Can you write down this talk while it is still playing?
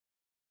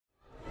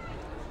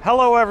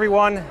Hello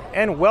everyone,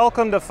 and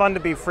welcome to Fun to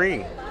Be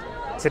Free.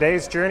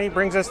 Today's journey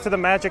brings us to the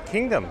Magic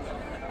Kingdom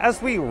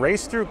as we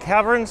race through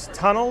caverns,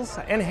 tunnels,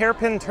 and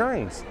hairpin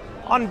turns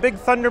on Big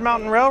Thunder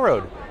Mountain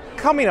Railroad.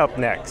 Coming up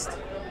next.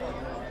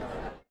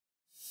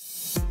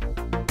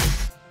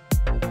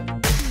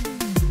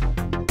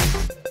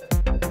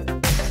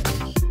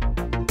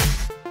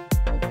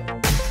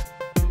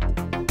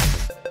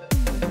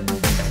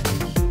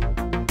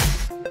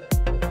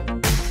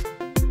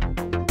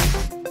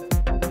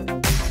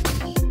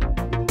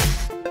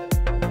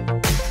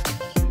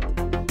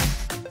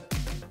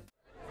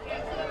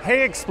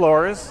 Hey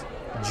explorers,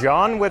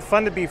 John with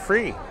Fun to Be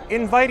Free,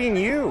 inviting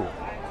you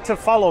to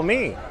follow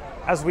me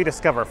as we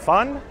discover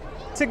fun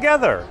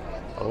together.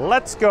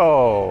 Let's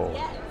go!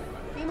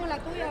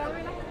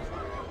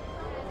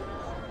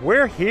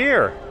 We're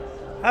here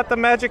at the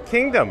Magic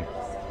Kingdom.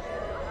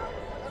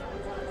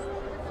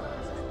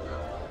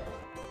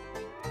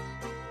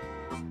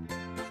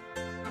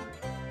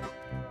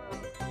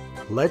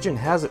 Legend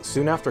has it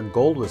soon after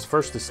gold was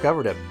first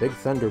discovered at Big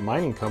Thunder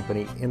Mining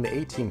Company in the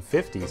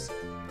 1850s,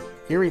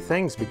 eerie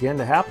things began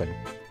to happen.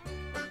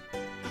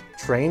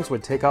 Trains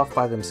would take off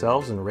by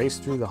themselves and race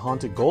through the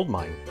haunted gold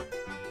mine.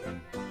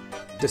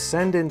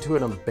 Descend into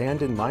an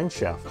abandoned mine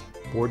shaft,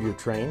 board your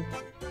train,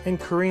 and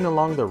careen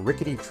along the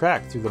rickety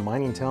track through the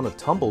mining town of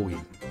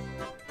Tumbleweed.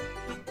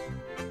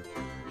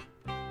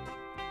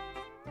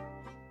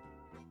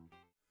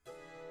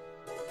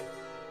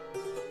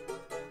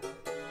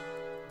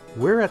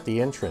 We're at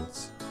the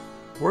entrance.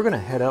 We're going to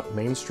head up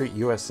Main Street,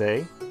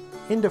 USA,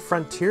 into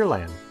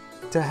Frontierland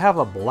to have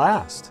a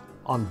blast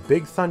on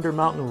Big Thunder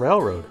Mountain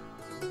Railroad.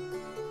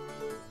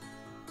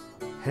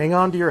 Hang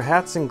on to your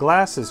hats and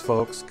glasses,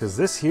 folks, because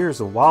this here's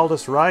the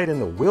wildest ride in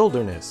the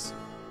wilderness.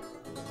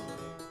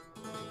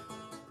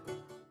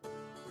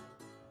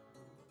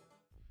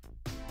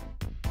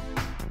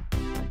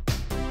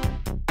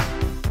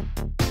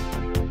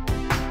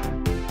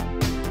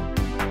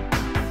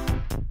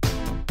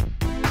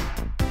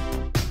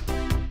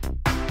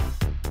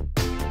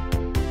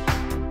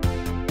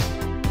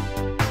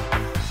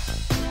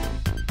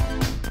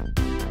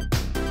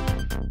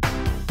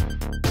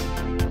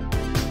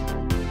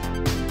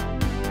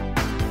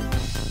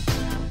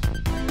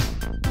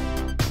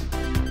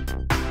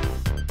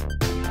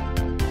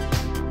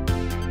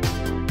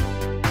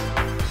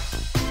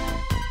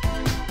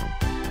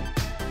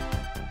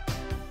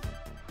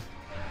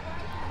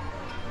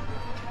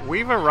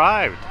 We've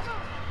arrived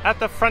at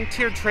the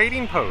Frontier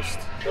Trading Post.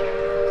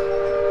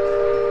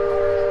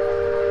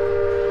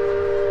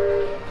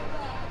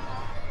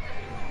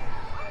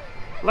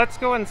 Let's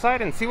go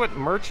inside and see what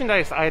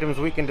merchandise items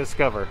we can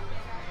discover.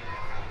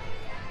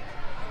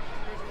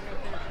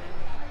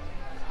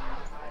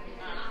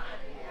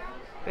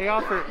 They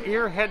offer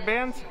ear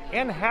headbands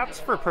and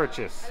hats for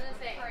purchase.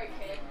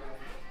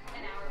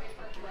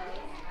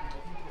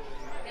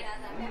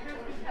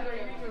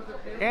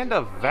 And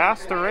a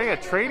vast array of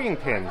trading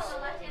pins.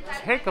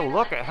 Take a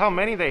look at how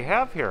many they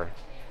have here.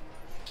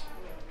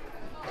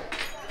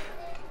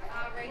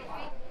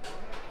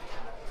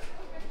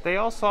 They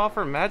also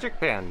offer magic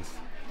bands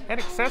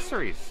and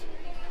accessories.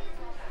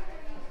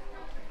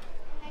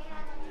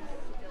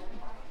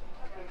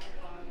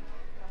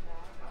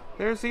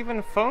 There's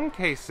even phone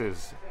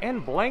cases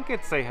and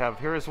blankets they have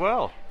here as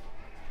well.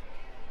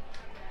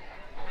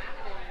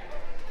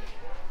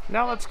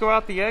 Now let's go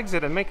out the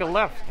exit and make a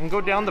left and go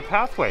down the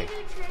pathway.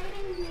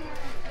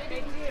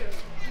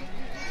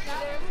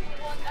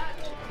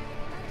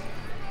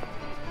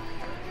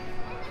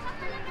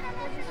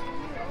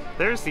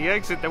 There's the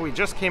exit that we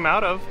just came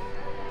out of.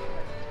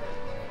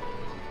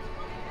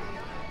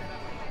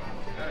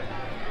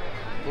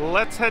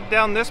 Let's head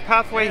down this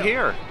pathway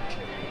here.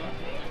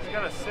 You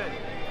gotta sit.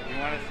 You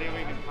want to see if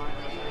we can find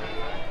it?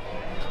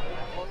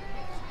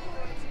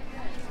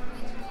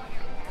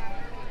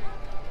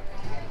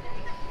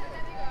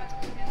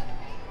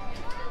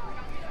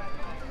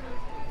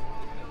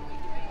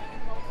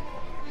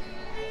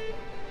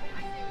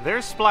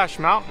 There's Splash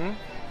Mountain.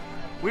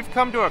 We've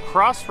come to a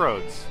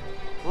crossroads.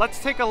 Let's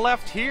take a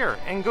left here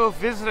and go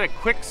visit a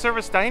quick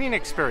service dining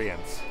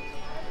experience.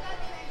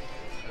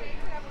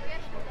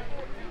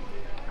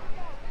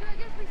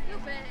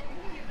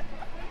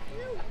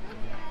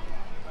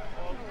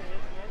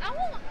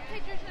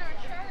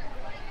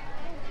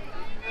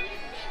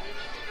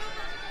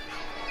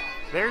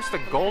 There's the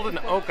Golden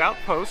Oak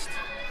Outpost.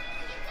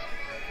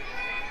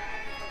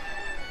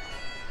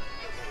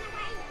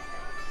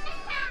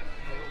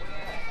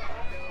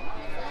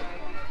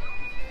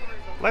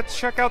 Let's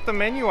check out the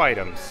menu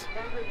items.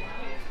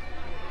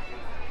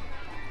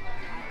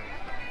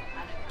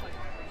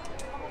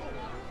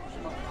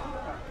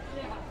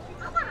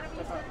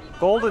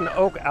 Golden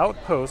Oak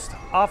Outpost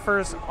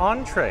offers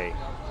entree,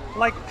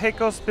 like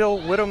Pecos Bill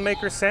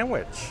Widowmaker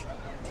sandwich,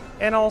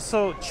 and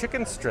also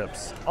chicken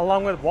strips,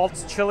 along with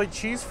Walt's chili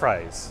cheese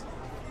fries.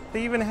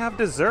 They even have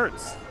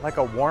desserts, like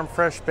a warm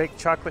fresh baked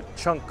chocolate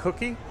chunk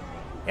cookie,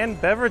 and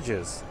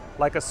beverages,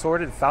 like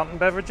assorted fountain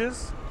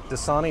beverages,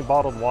 Dasani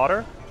bottled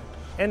water,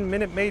 and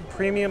Minute Maid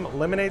Premium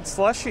Lemonade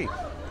Slushie.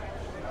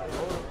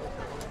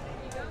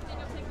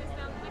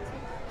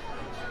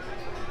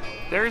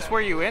 There's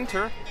where you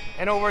enter,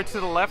 and over to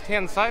the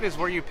left-hand side is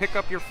where you pick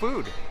up your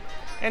food.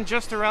 And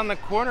just around the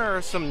corner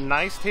are some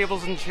nice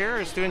tables and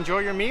chairs to enjoy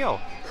your meal.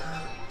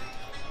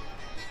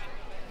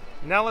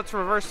 Now let's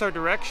reverse our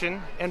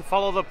direction and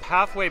follow the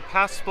pathway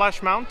past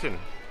Splash Mountain.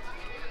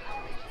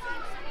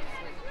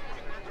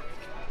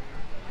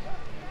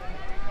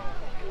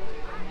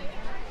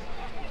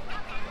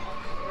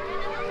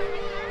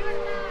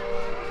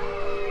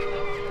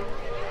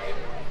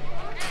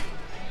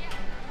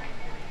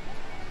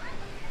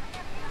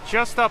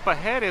 Just up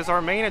ahead is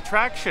our main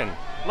attraction.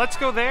 Let's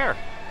go there.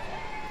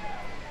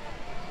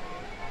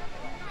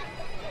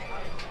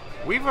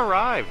 We've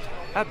arrived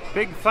at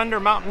Big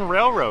Thunder Mountain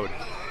Railroad.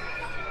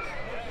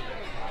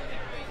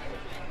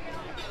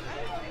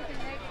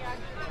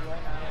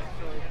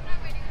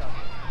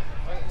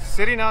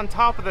 Sitting on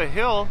top of the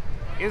hill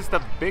is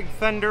the Big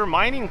Thunder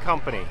Mining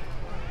Company.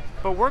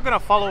 But we're going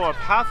to follow a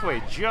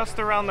pathway just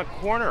around the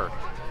corner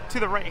to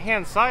the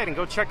right-hand side and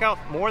go check out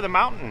more of the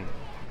mountain.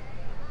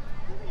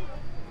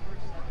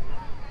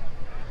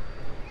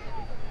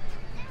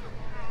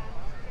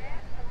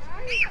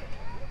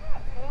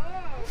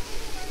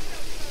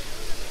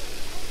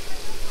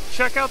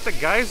 Check out the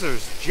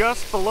geysers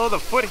just below the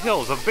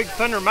foothills of Big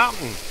Thunder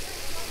Mountain.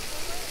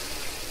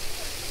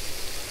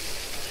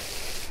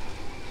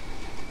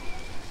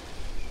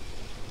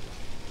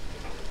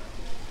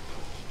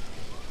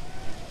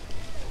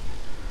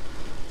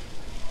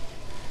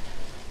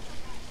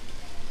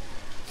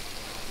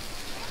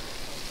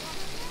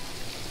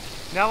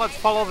 Now let's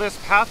follow this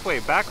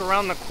pathway back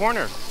around the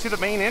corner to the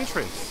main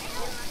entrance.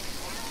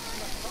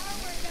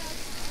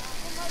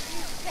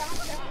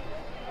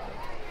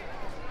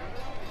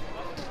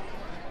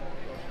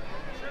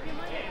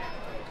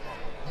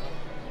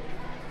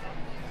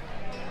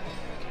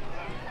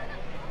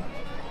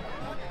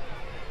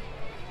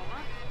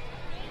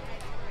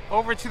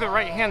 Over to the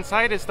right-hand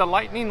side is the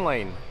lightning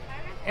lane,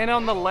 and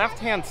on the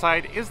left-hand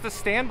side is the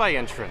standby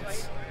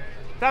entrance.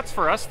 That's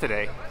for us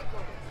today.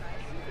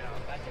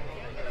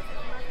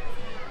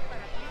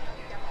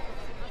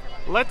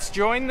 Let's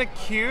join the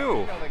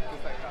queue.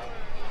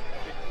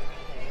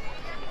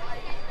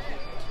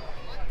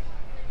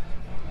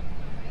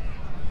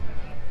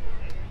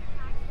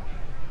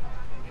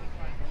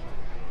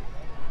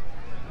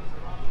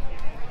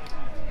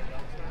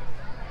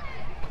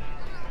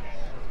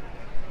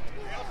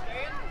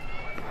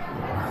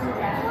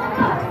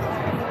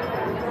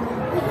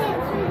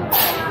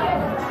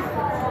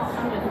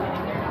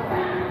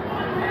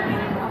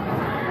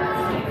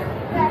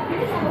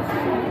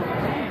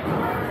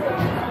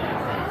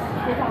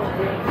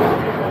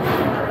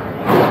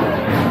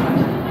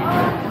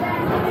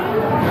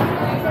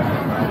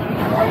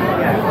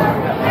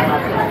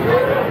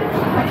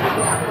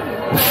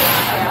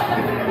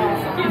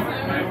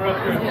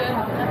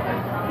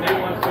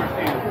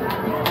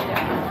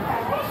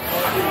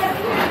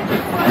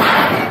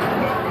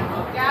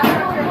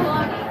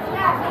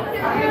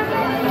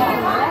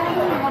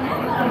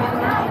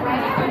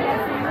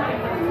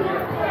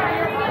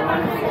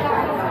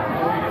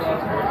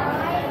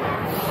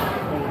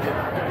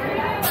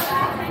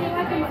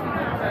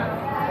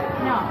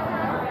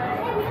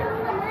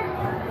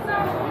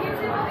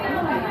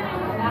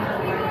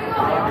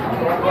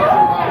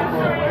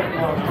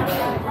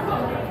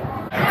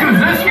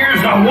 This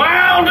here's the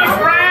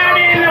wildest ride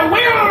in the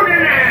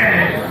wilderness!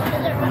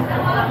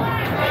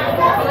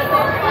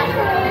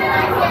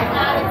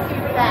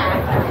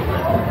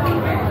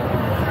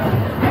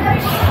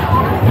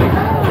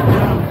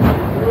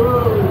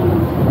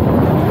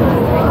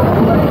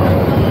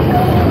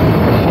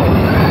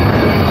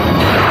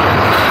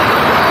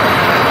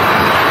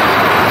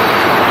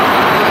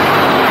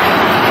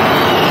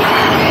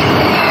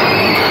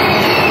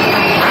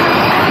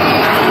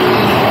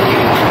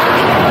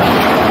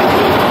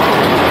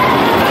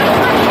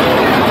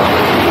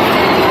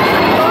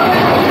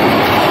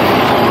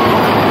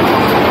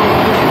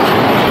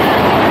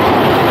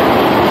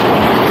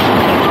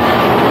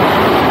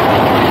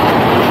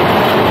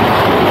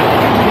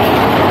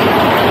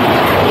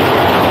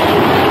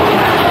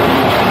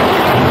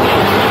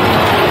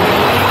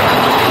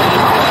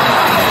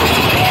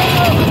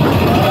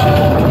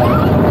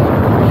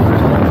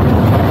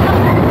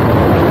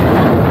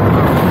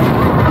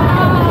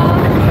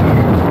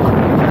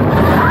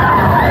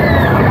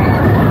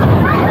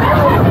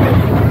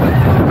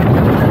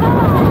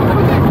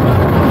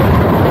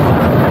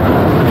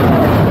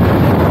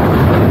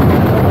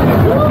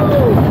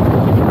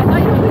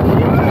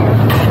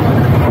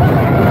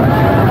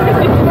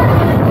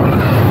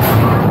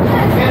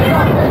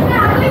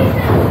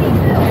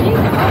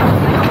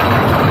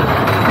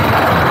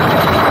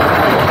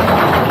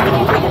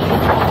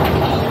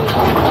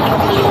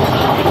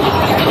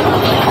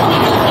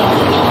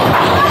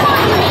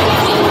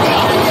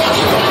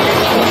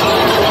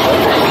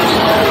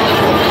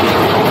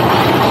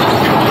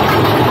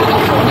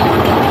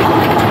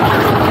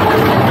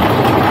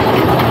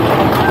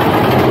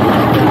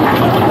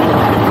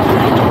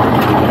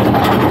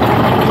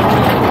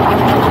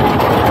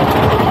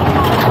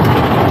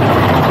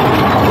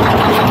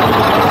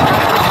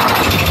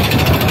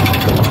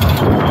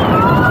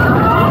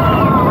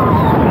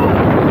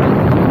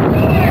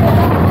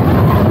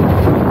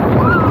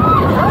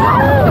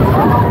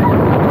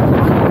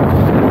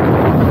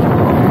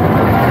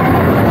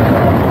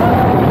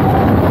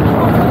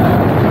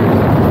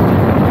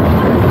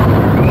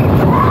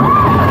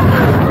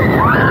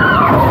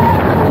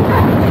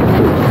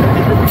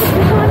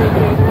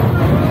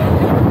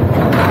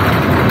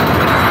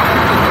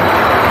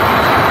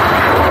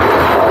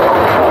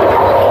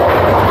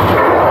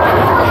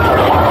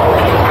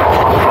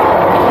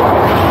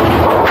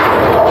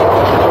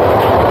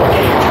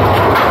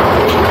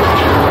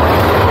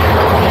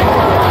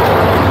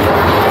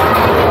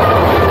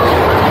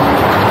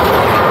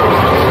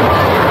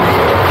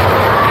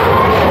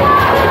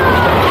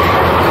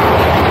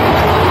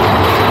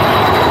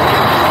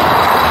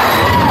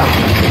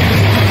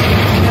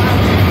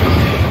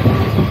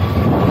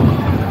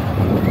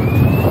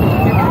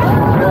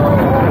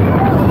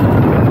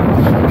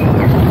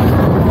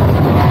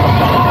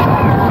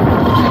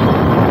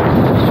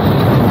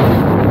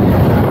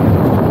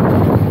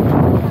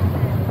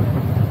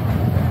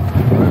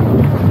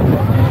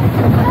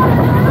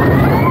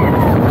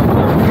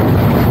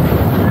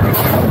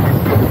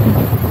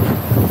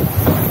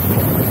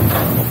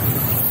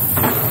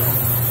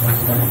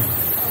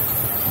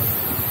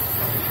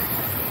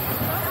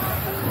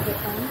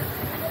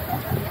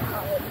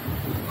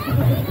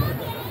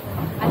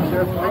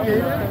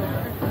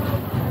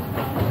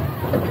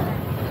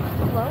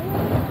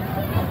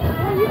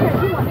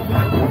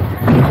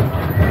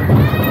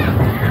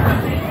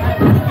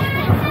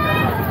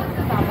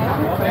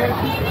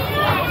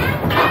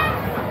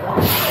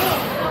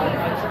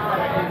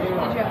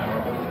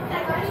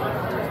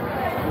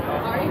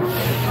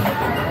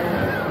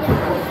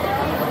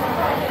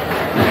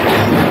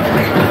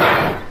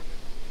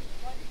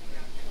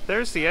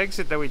 There's the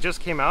exit that we just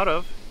came out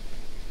of.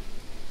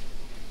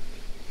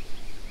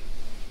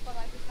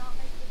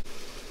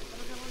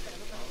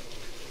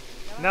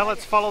 Now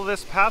let's follow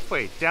this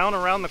pathway down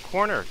around the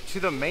corner to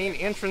the main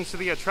entrance of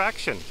the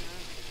attraction.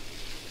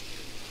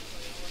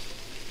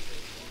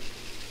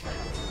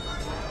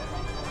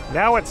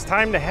 Now it's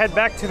time to head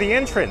back to the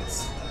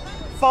entrance.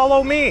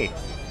 Follow me.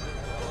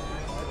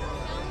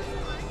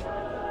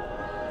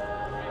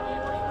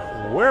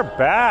 We're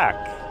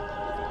back.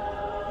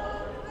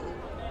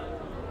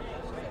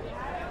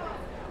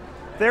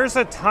 There's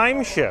a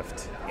time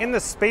shift in the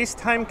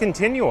space-time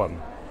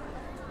continuum.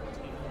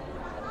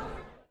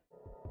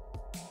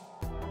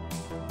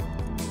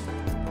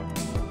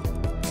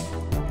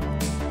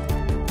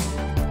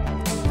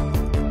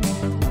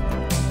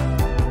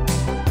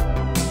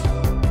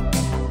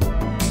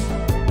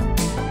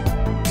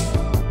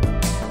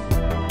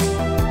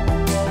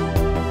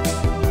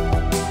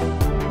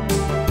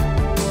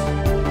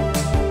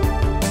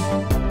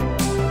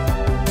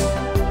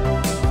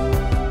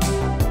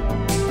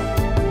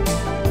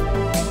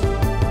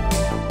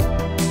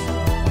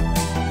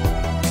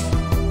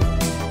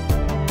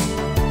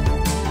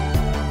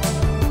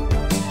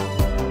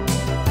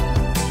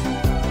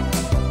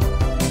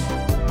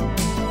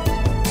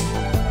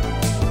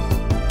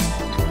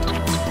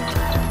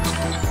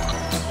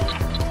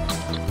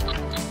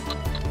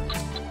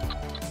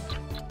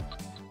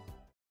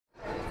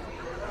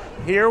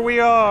 Here we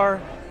are,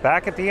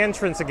 back at the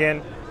entrance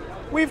again.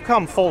 We've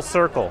come full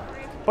circle,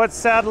 but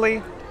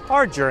sadly,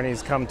 our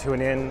journey's come to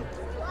an end.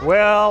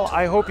 Well,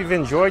 I hope you've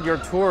enjoyed your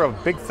tour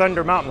of Big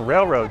Thunder Mountain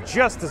Railroad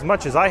just as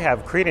much as I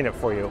have creating it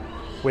for you.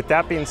 With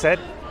that being said,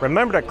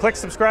 remember to click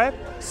subscribe,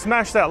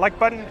 smash that like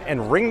button,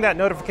 and ring that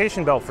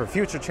notification bell for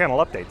future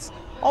channel updates.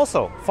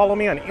 Also, follow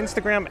me on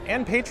Instagram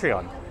and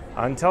Patreon.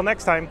 Until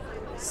next time,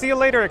 see you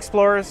later,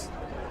 explorers.